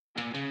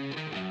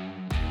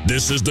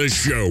This is the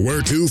show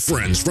where two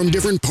friends from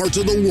different parts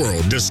of the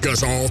world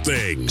discuss all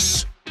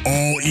things,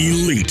 all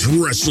elite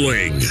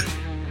wrestling.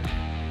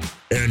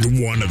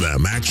 And one of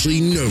them actually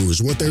knows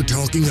what they're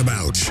talking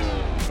about.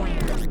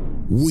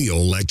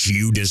 We'll let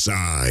you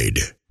decide.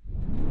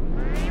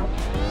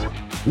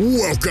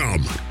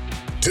 Welcome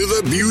to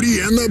the Beauty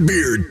and the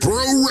Beard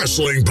Pro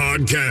Wrestling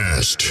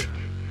Podcast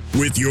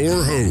with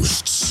your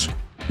hosts,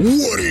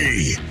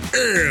 Woody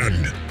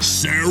and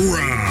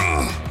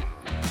Sarah.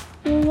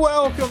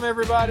 Welcome,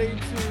 everybody,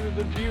 to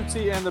the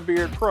Beauty and the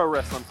Beard Pro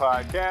Wrestling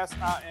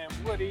Podcast. I am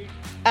Woody.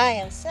 I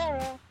am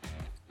Sarah.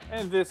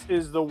 And this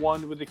is the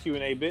one with the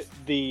Q&A bit,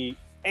 the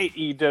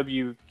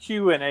AEW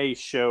Q&A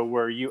show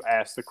where you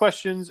ask the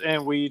questions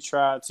and we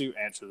try to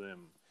answer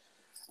them.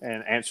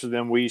 And answer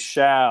them we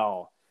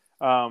shall.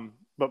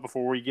 But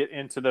before we get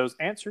into those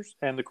answers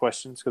and the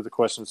questions, because the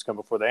questions come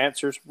before the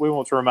answers, we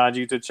want to remind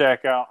you to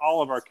check out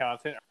all of our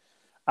content.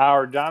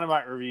 Our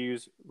Dynamite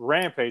reviews,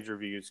 Rampage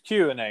reviews,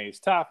 Q&As,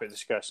 topic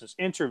discussions,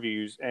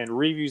 interviews, and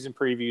reviews and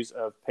previews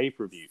of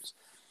pay-per-views.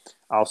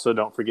 Also,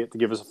 don't forget to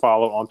give us a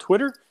follow on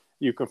Twitter.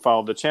 You can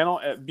follow the channel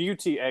at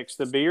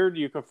BeautyXTheBeard.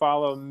 You can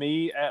follow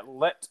me at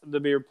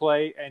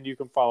LetTheBeardPlay, and you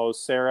can follow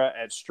Sarah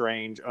at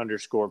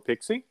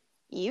Strange_Pixie.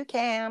 You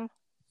can.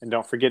 And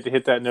don't forget to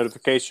hit that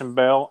notification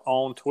bell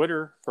on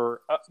Twitter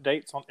for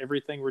updates on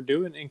everything we're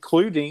doing,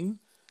 including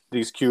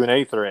these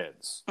Q&A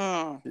threads,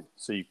 so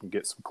you can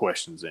get some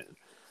questions in.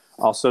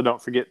 Also,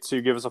 don't forget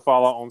to give us a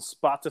follow on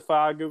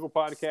Spotify, Google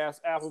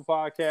Podcasts, Apple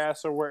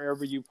Podcasts, or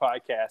wherever you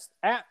podcast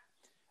at.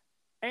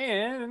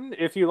 And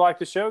if you like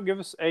the show, give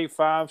us a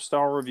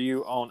 5-star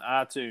review on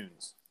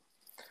iTunes.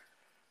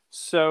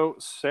 So,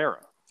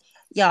 Sarah.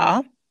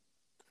 Yeah?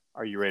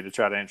 Are you ready to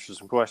try to answer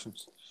some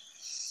questions?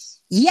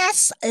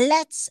 Yes,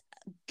 let's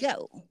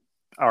go.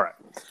 All right.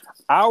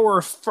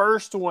 Our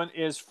first one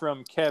is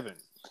from Kevin.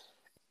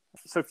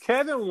 So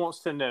Kevin wants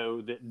to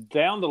know that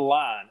down the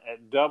line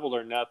at Double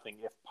or Nothing,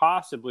 if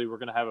possibly we're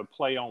going to have a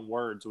play on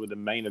words with the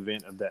main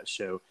event of that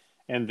show,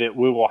 and that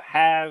we will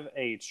have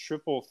a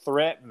triple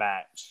threat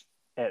match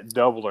at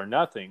Double or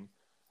Nothing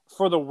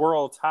for the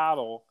world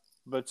title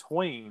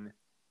between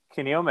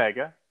Kenny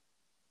Omega,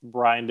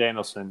 Bryan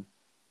Danielson,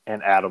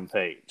 and Adam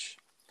Page.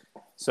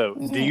 So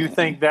do you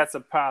think that's a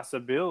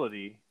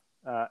possibility?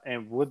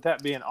 And would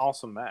that be an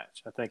awesome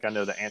match? I think I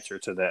know the answer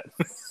to that.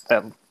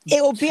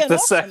 It will be an awesome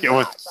second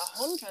one. match,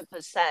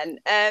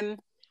 100%.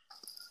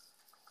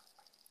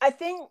 I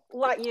think,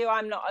 like you,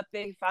 I'm not a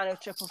big fan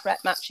of triple threat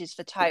matches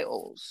for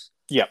titles.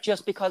 Yeah.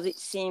 Just because it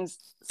seems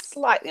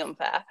slightly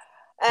unfair.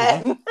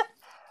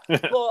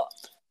 But,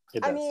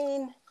 I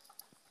mean,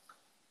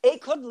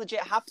 it could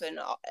legit happen.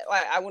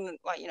 Like, I wouldn't,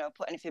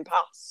 put anything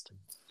past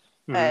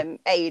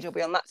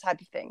AEW on that type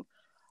of thing.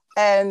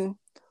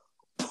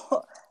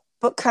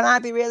 But can I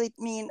be really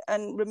mean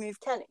and remove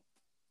Kenny?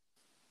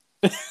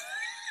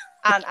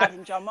 And add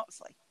in Jon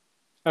Moxley?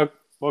 Oh,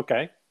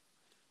 okay.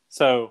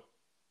 So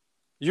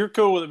you're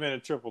cool with him in a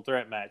triple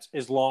threat match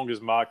as long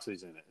as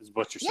Moxley's in it, is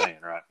what you're saying,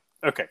 right?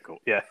 Okay, cool.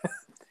 Yeah.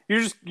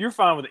 You're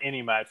fine with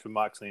any match with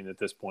Moxley in at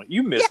this point.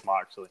 You miss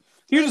Moxley.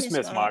 You just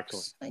miss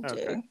Moxley.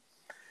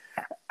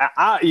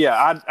 I do.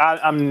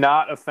 I'm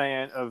not a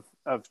fan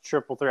of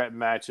triple threat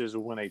matches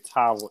when a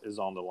title is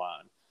on the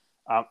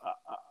line.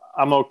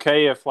 I'm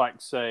okay if,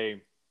 like,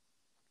 say,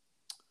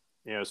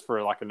 it's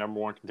for like a number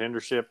one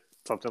contendership,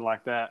 something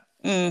like that.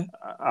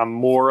 I'm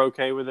more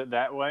okay with it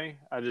that way.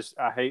 I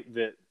hate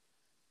that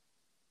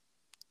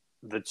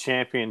the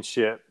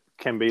championship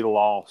can be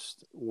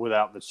lost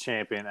without the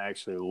champion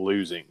actually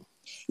losing.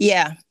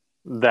 Yeah.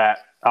 That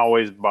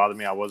always bothered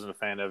me. I wasn't a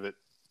fan of it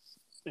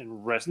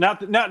in wrestling.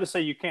 Not to say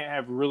you can't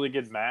have really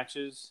good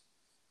matches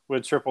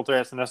with triple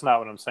threats, and that's not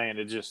what I'm saying.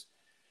 It just,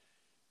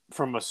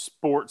 from a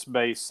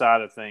sports-based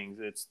side of things,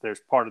 there's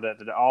part of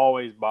that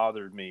always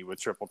bothered me with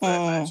triple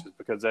threat matches,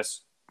 because that's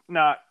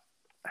not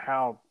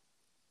how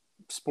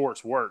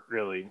sports work,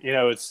 really.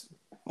 It's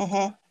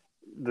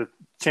the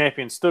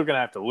champion's still going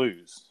to have to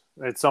lose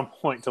at some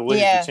point to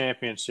lose the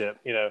championship.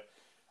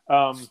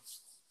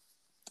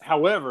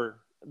 However,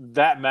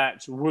 that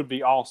match would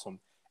be awesome,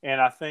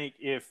 and I think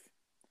if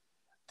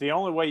the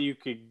only way you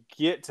could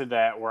get to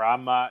that where I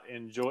might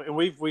enjoy, and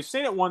we've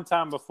seen it one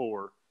time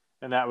before.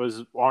 And that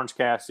was Orange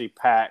Cassidy,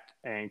 Pac,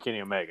 and Kenny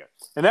Omega.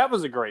 And that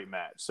was a great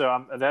match.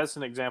 So that's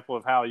an example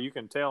of how you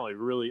can tell a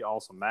really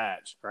awesome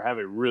match or have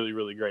a really,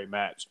 really great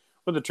match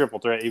with a triple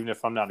threat, even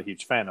if I'm not a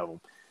huge fan of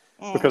them.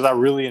 Because I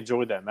really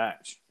enjoyed that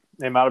match.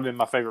 It might have been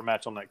my favorite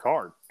match on that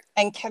card.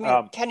 And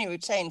Kenny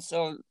retained,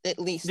 so at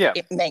least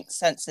it makes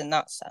sense in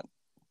that sense.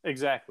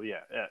 Exactly,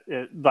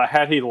 yeah. But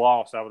had he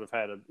lost, I would have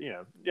had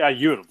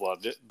you would have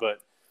loved it. But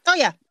oh,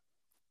 yeah.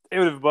 It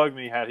would have bugged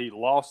me had he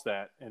lost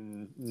that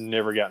and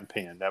never gotten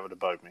pinned. That would have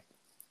bugged me.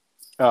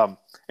 And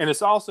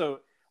it's also,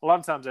 a lot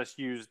of times that's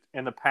used,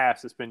 in the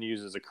past, it's been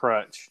used as a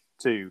crutch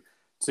to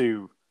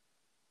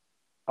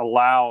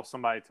allow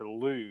somebody to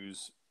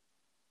lose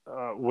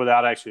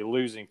without actually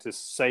losing, to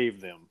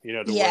save them, to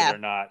where they're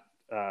not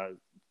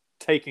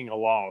taking a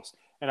loss.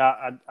 And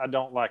I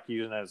don't like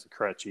using that as a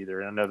crutch either.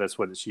 And I know that's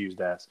what it's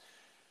used as.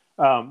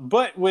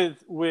 But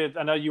with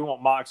I know you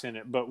want Mox in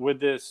it, but with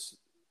this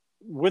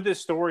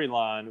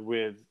storyline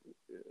with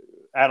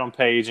Adam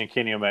Page and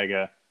Kenny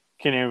Omega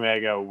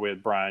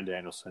with Bryan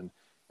Danielson,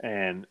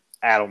 and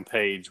Adam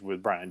Page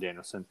with Bryan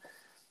Danielson,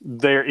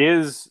 there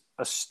is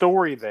a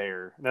story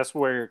there. That's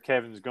where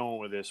Kevin's going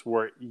with this,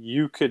 where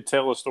you could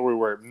tell a story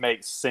where it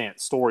makes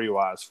sense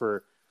story-wise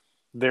for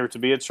there to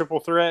be a triple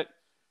threat,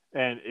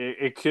 and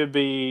it could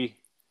be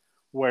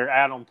where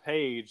Adam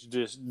Page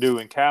just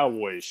doing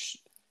Cowboys,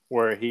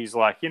 where he's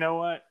like, you know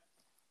what,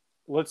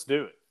 let's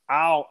do it.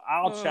 I'll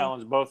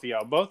challenge both of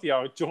y'all. Both of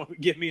y'all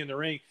get me in the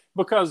ring,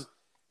 because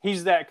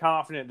he's that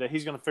confident that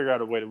he's going to figure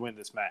out a way to win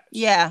this match.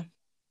 Yeah.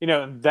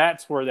 And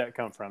that's where that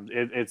comes from.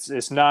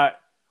 It's not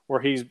where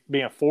he's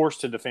being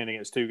forced to defend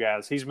against two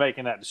guys. He's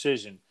making that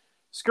decision.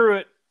 Screw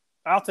it.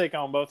 I'll take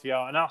on both of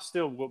y'all, and I'll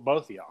still whoop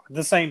both of y'all at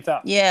the same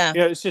time. Yeah.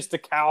 It's just a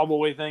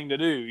cowboy thing to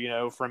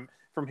do, from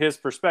his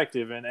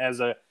perspective, and as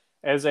a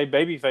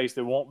babyface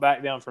that won't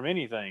back down from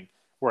anything,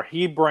 where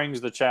he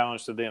brings the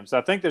challenge to them. So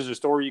I think there's a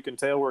story you can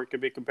tell where it could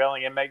be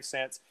compelling and make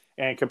sense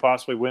and could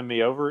possibly win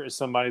me over as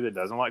somebody that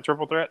doesn't like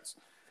triple threats.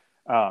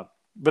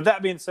 But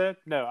that being said,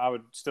 no, I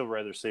would still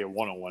rather see a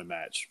one-on-one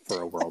match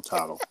for a world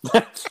title.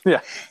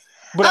 Yeah.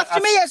 But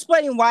After me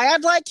explaining why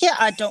I'd like it,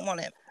 I don't want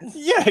it.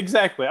 Yeah,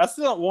 exactly. I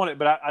still don't want it,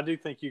 but I do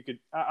think you could.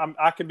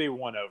 I could be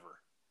won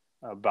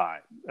over by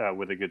it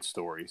with a good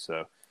story.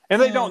 So,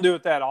 and they don't do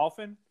it that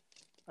often.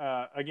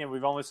 Again,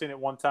 we've only seen it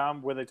one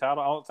time with a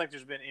title. I don't think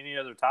there's been any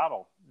other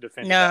title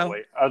defended that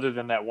way other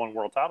than that one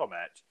world title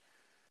match.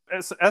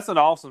 That's an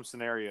awesome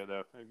scenario,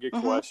 though. A good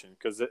question,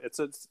 because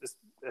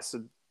it's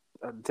a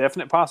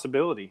definite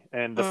possibility.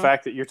 And the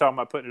fact that you're talking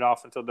about putting it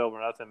off until Double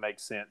or Nothing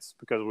makes sense,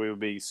 because we would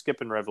be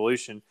skipping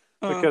Revolution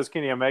because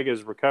Kenny Omega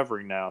is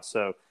recovering now.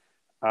 So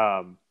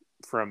from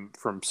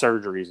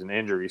surgeries and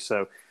injuries.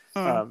 So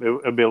it'll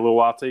be a little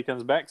while till he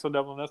comes back. So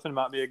Double or Nothing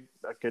might be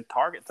a good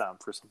target time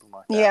for something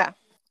like that.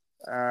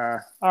 Yeah.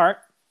 All right.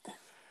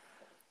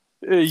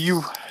 Do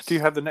you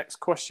have the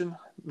next question,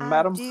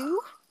 madam? I do.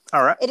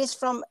 All right. It is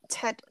from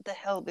Ted the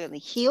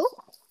Hellbilly Heel.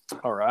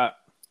 All right.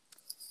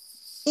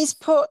 He's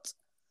put,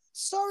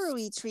 saw a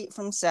retweet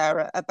from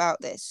Sarah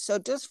about this. So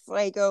does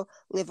Fuego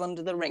live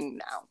under the ring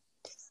now?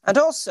 And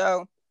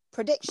also,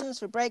 predictions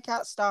for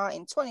Breakout Star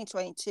in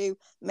 2022,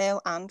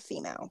 male and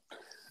female.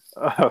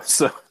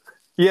 So,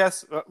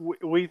 yes,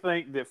 we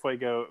think that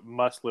Fuego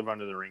must live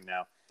under the ring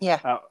now.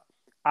 Yeah.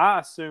 I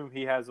assume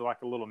he has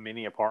like a little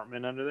mini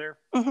apartment under there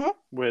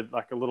with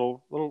like a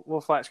little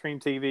flat screen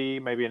TV,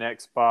 maybe an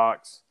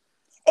Xbox.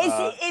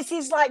 Is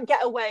his like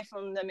get away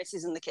from the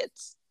missus and the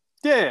kids?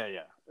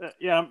 Yeah.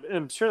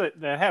 I'm sure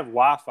that they have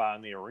Wi-Fi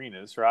in the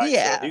arenas, right?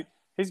 Yeah. So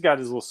he's got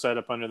his little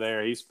setup under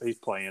there. He's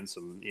playing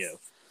some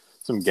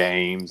some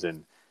games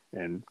and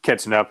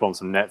catching up on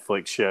some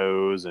Netflix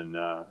shows, and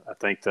I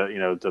think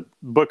the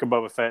Book of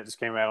Boba Fett just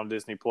came out on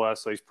Disney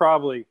Plus, so he's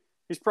probably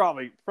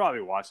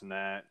watching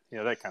that,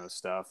 that kind of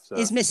stuff. So.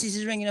 His missus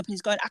is ringing up and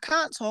he's going, I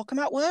can't talk, I'm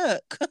at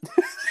work.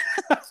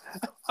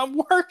 I'm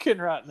working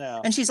right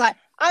now. And she's like,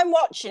 I'm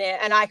watching it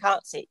and I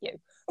can't see you.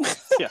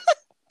 Yeah.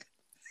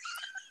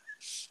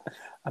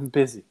 I'm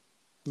busy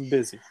in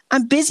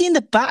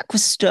the back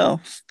with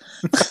stuff.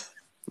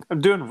 I'm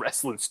doing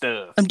wrestling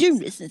stuff. Yeah.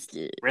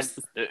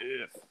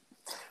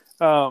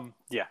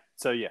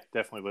 So yeah,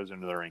 definitely lives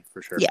under the ring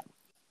for sure. Yeah.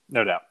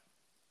 No doubt.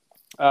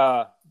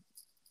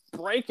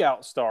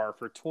 Breakout star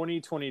for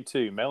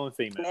 2022, male and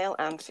female. Male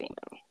and female.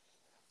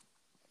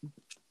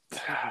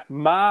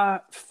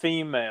 My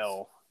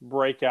female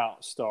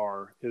breakout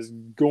star is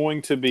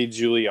going to be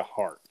Julia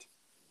Hart.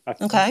 I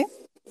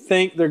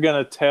think they're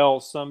going to tell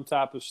some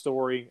type of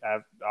story.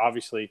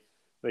 Obviously,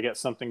 they got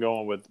something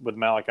going with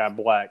Malachi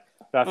Black.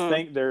 But I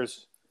think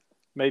there's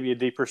maybe a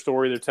deeper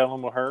story they're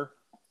telling with her.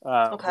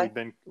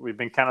 We've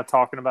been kind of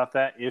talking about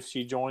that. If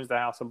she joins the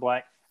House of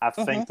Black, I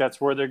think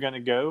that's where they're going to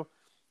go.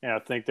 And I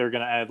think they're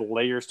going to add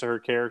layers to her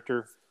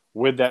character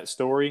with that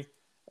story.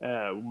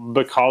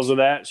 Because of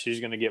that, she's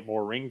going to get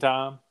more ring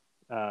time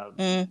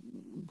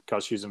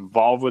because she's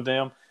involved with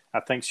them.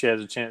 I think she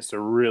has a chance to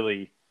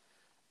really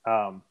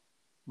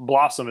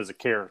blossom as a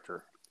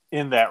character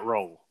in that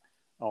role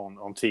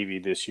on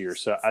TV this year.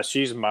 So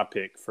she's my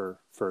pick for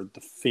the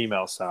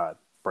female side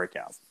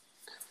breakout.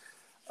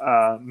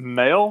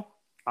 Male,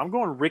 I'm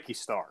going Ricky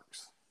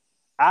Starks.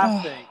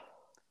 I think,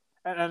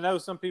 and I know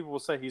some people will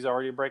say he's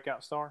already a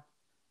breakout star.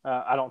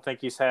 I don't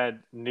think he's had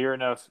near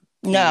enough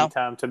TV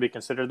time to be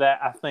considered that.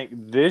 I think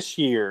this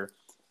year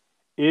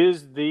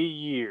is the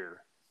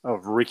year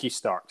of Ricky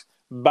Starks.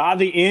 By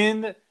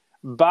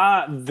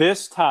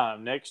this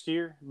time next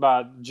year,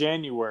 by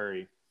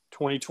January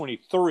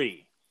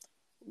 2023,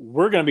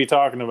 we're going to be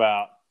talking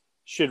about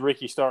should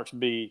Ricky Starks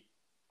be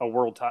a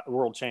world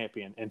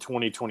champion in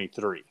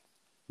 2023.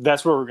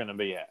 That's where we're going to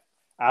be at.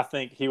 I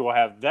think he will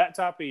have that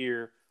type of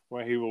year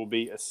where he will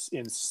be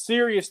in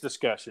serious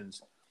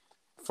discussions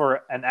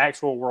for an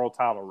actual world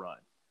title run.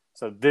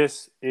 So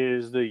this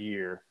is the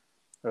year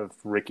of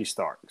Ricky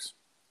Starks.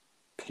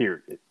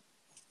 Period.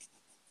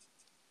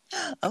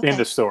 Okay. End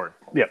of story.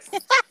 Yep.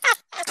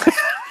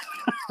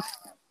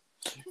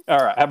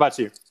 All right. How about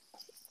you?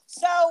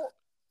 So,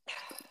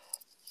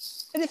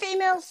 for the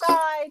female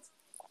side,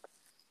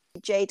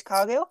 Jade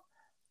Cargill.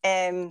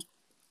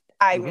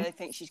 I really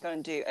think she's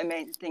going to do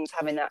amazing things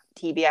having that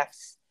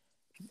TBS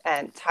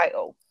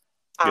title.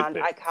 And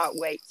I can't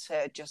wait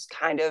to just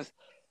kind of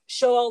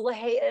show all the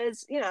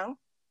haters,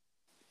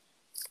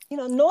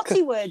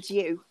 naughty words,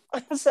 you.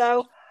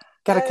 So,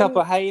 got a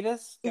couple of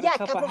haters. A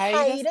couple of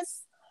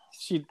haters.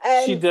 She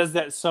does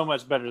that so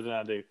much better than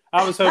I do.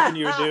 I was hoping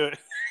you would do it.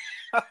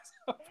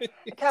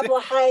 A couple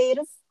of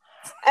haters.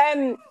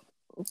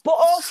 But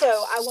also,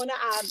 I want to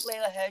add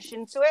Layla Hirsch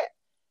into it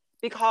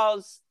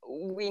because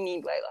we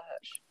need Layla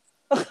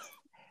Hirsch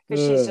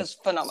because she's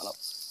just phenomenal.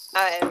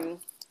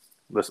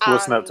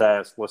 Listen up,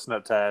 Taz. Listen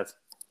up, Taz.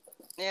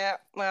 Yeah,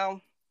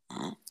 well,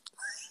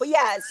 but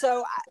yeah.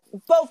 So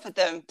both of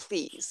them,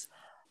 please.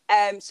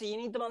 So you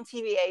need them on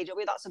TV,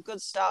 AW. That's a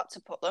good start to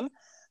put them.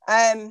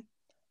 And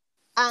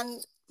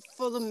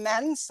for the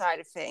men's side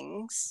of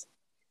things,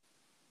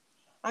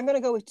 I'm going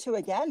to go with 2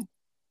 again.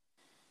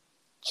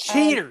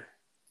 Cheater.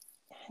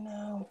 I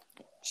know.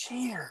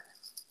 Cheater.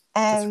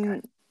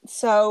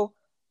 So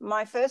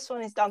my first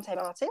one is Dante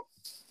Martin.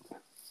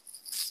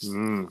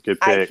 Good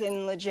pick. I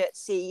can legit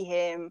see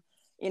him,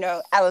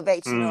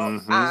 elevating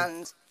up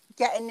and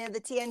getting near the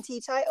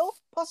TNT title,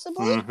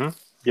 possibly.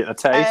 Getting a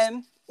taste.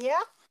 Yeah.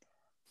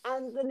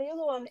 And the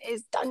other one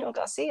is Daniel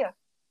Garcia.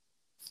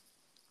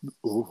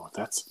 Ooh,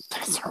 that's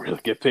a really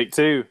good pick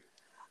too.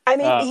 I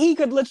mean, he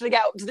could literally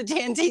get up to the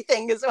TNT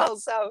thing as well.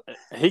 So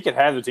he could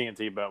have the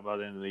TNT belt by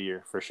the end of the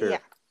year for sure.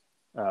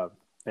 Yeah.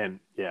 And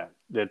yeah,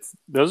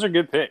 those are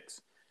good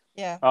picks.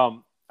 Yeah.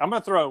 I'm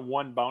gonna throw in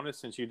one bonus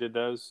since you did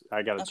those.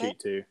 I got to cheat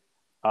too.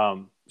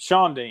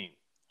 Sean Dean.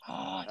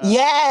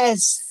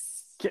 Yes.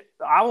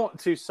 I want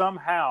to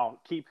somehow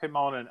keep him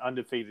on an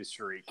undefeated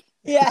streak.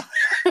 Yeah.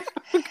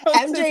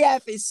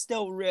 MJF is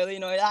still really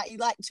annoyed. He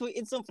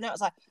tweeted something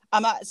else like,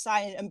 I'm at a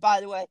signing, and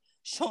by the way,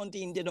 Sean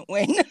Dean didn't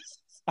win.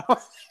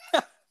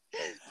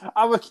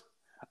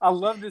 I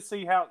love to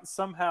see how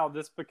somehow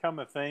this become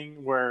a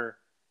thing where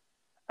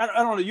I don't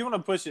know, you want to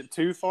push it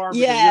too far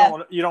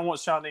because you don't want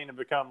Sean Dean to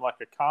become like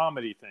a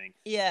comedy thing.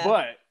 Yeah.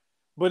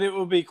 But it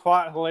would be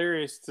quite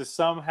hilarious to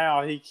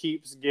somehow he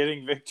keeps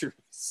getting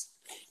victories.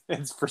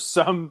 It's for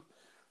some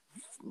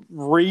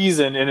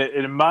reason, and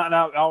it might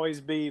not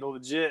always be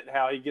legit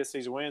how he gets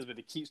these wins, but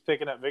he keeps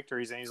picking up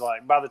victories, and he's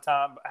like, by the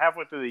time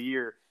halfway through the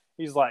year,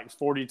 he's like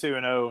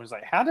 42-0. He's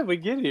like, how did we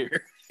get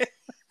here?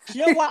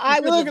 You know what? I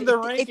would look at the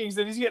rankings,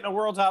 and he's getting a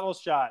world title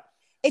shot.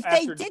 If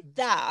they did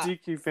that,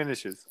 DQ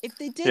finishes. If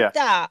they did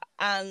that,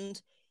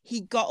 and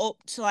he got up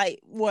to like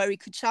where he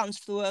could challenge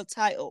for the world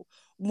title,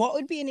 what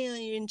would be an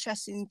really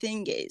interesting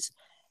thing is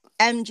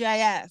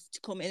MJF to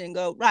come in and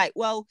go, right,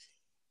 well,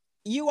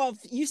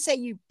 you say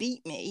you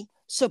beat me,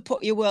 so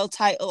put your world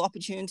title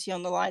opportunity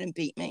on the line and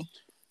beat me.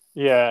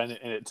 Yeah, and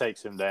it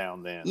takes him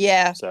down then.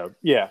 Yeah. So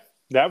yeah,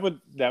 that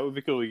would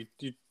be cool. You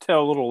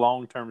tell a little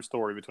long-term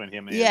story between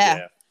him and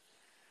MJF.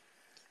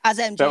 As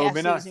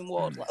MJF losing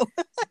Wardlow.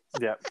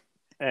 Yeah,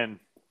 and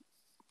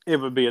it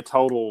would be a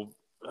total,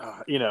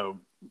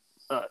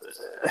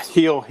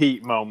 heel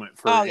heat moment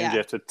for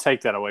MJF to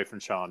take that away from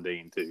Sean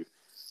Dean too,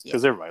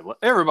 because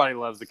everybody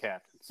loves the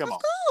captain. Come on,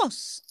 of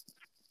course.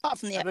 Apart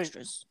from the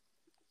extras.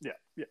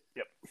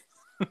 Yep.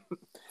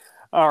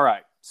 All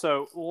right.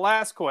 So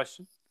last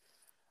question.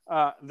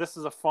 This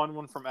is a fun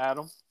one from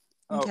Adam.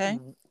 Okay.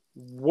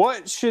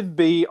 What should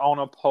be on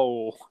a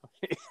poll?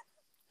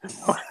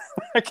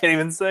 I can't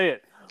even say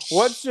it.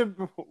 What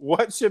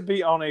should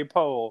be on a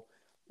poll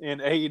in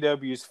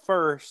AEW's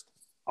first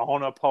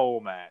on a pole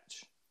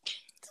match?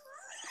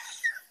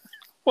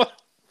 What?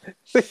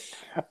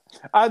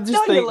 I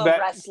just think that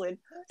wrestling.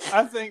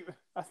 I think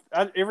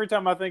every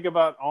time I think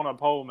about on a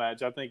pole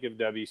match, I think of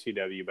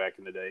WCW back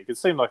in the day. It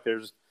seemed like there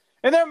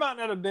might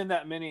not have been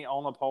that many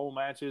on a pole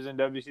matches in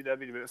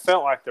WCW, but it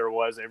felt like there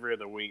was every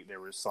other week. There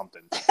was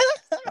something,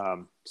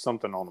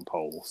 something on a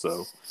pole.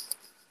 So,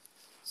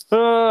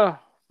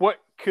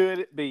 what could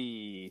it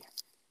be?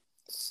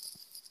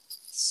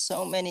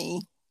 So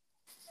many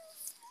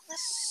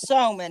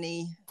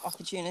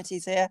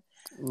opportunities here.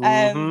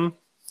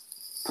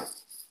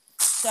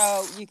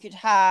 So you could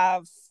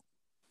have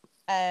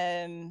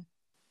Adam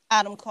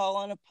Cole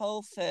on a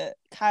pole for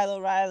Kyle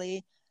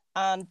O'Reilly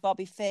and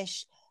Bobby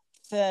Fish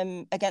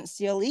against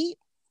the Elite.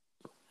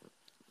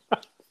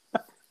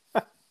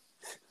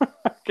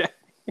 Okay.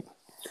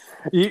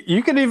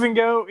 You could even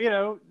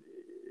go,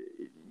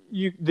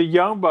 the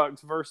Young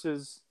Bucks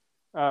versus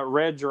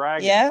Red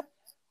Dragon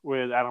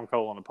with Adam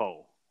Cole on a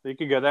pole. You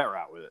could go that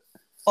route with it.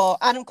 Or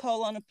Adam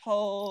Cole on a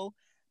pole,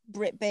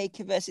 Britt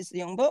Baker versus the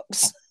Young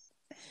Bucks.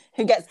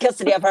 Who gets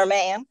custody of her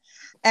man.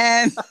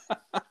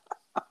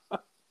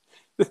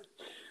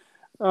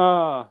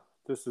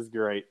 This is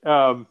great.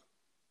 I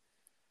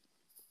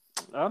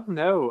don't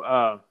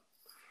know.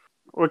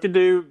 We could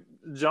do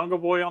Jungle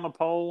Boy on a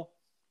pole,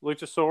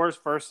 Luchasaurus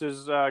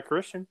versus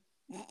Christian.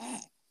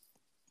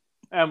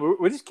 And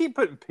we just keep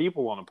putting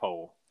people on a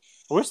pole.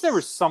 I wish there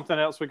was something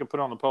else we could put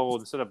on the pole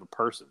instead of a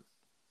person.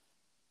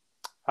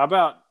 How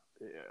about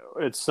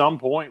at some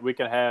point we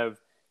can have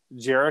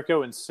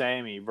Jericho and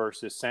Sammy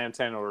versus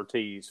Santana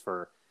Ortiz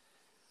for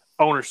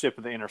ownership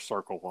of the Inner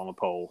Circle on the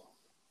poll?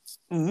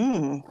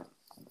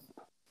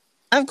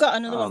 I've got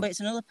another one, but it's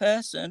another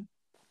person.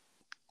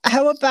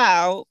 How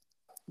about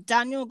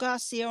Daniel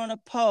Garcia on a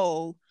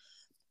poll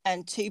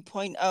and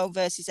 2.0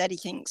 versus Eddie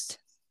Kingston?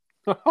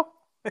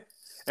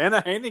 And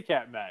a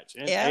handicap match.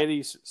 And Yeah.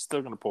 Eddie's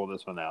still going to pull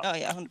this one out. Oh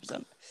yeah,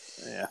 100%.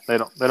 Yeah, they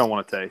don't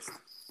want to taste.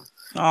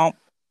 Oh.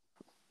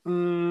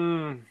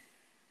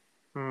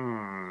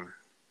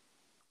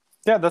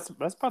 Yeah, that's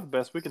about the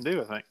best we can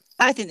do, I think.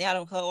 I think the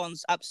Adam Cole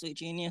one's absolute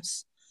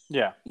genius.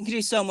 Yeah. You can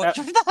do so much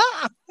with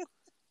that.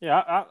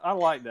 Yeah, I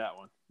like that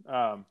one.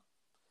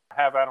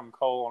 Have Adam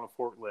Cole on a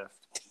forklift.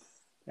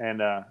 And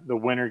the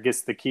winner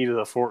gets the key to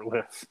the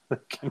forklift.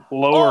 Can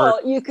lower.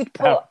 Or you could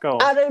put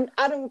Cole.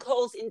 Adam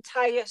Cole's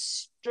entire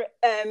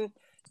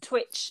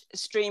Twitch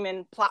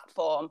streaming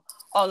platform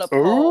on a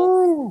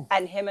poll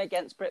and him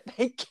against Britt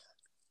Baker.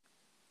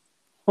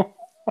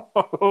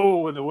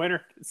 Oh, and the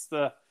winner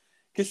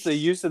gets the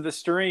use of the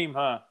stream,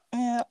 huh?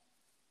 Yeah.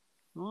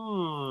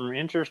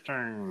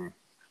 Interesting.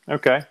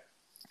 Okay.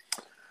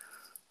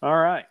 All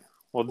right.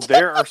 Well,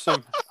 there are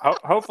some.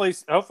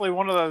 Hopefully,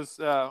 one of those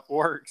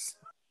works.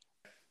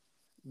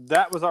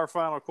 That was our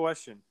final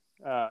question,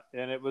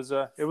 and it was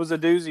a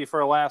doozy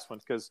for a last one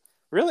because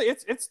really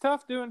it's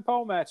tough doing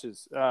pole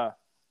matches.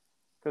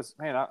 Because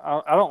man,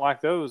 I don't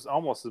like those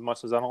almost as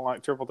much as I don't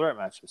like triple threat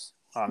matches.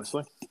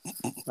 Honestly,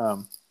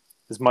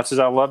 as much as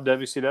I loved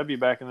WCW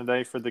back in the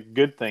day for the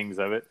good things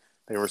of it,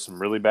 there were some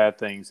really bad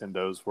things, and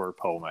those were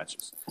pole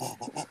matches.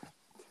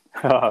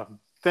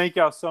 Thank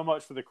y'all so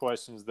much for the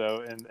questions,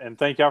 though, and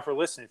thank y'all for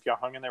listening. If y'all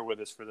hung in there with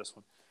us for this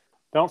one.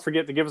 Don't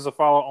forget to give us a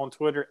follow on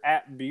Twitter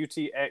at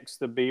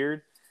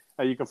BeautyXTheBeard.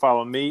 You can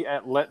follow me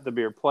at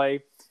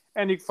LetTheBeardPlay.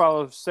 And you can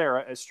follow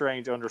Sarah at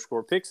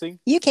Strange_Pixie.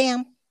 You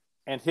can.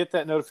 And hit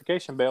that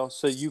notification bell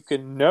so you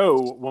can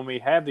know when we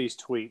have these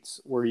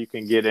tweets where you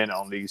can get in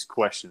on these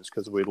questions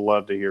because we'd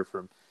love to hear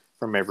from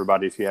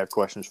everybody if you have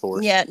questions for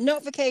us. Yeah,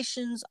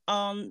 notifications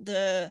on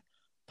the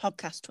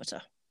podcast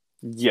Twitter.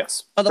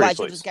 Yes. Otherwise,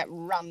 you'll just get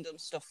random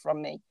stuff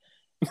from me.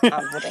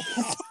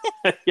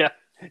 Yeah.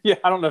 Yeah,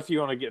 I don't know if you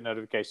want to get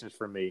notifications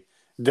from me.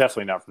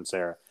 Definitely not from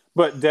Sarah.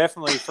 But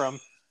definitely from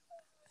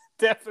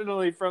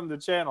the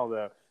channel,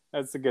 though.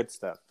 That's the good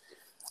stuff.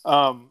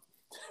 I'm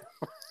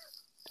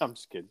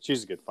just kidding.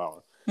 She's a good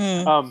follower.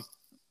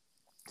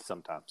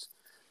 Sometimes.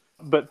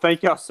 But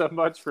thank y'all so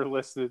much for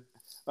listening.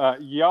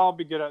 Y'all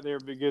be good out there.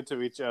 Be good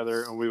to each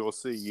other. And we will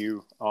see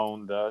you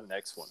on the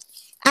next one.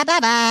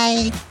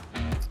 Bye-bye.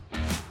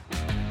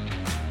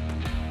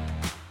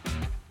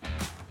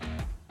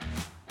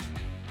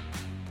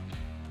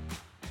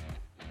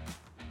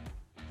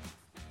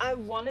 I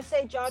want to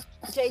say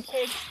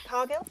J.K.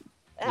 Cargill.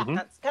 Can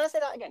I say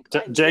that again?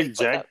 Jade,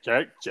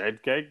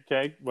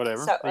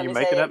 whatever. So, are you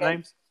making up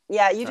names?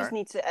 Yeah, you just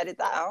need to edit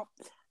that out.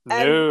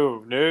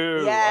 No.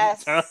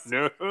 Yes.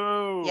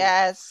 No.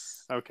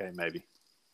 Yes. Okay, maybe.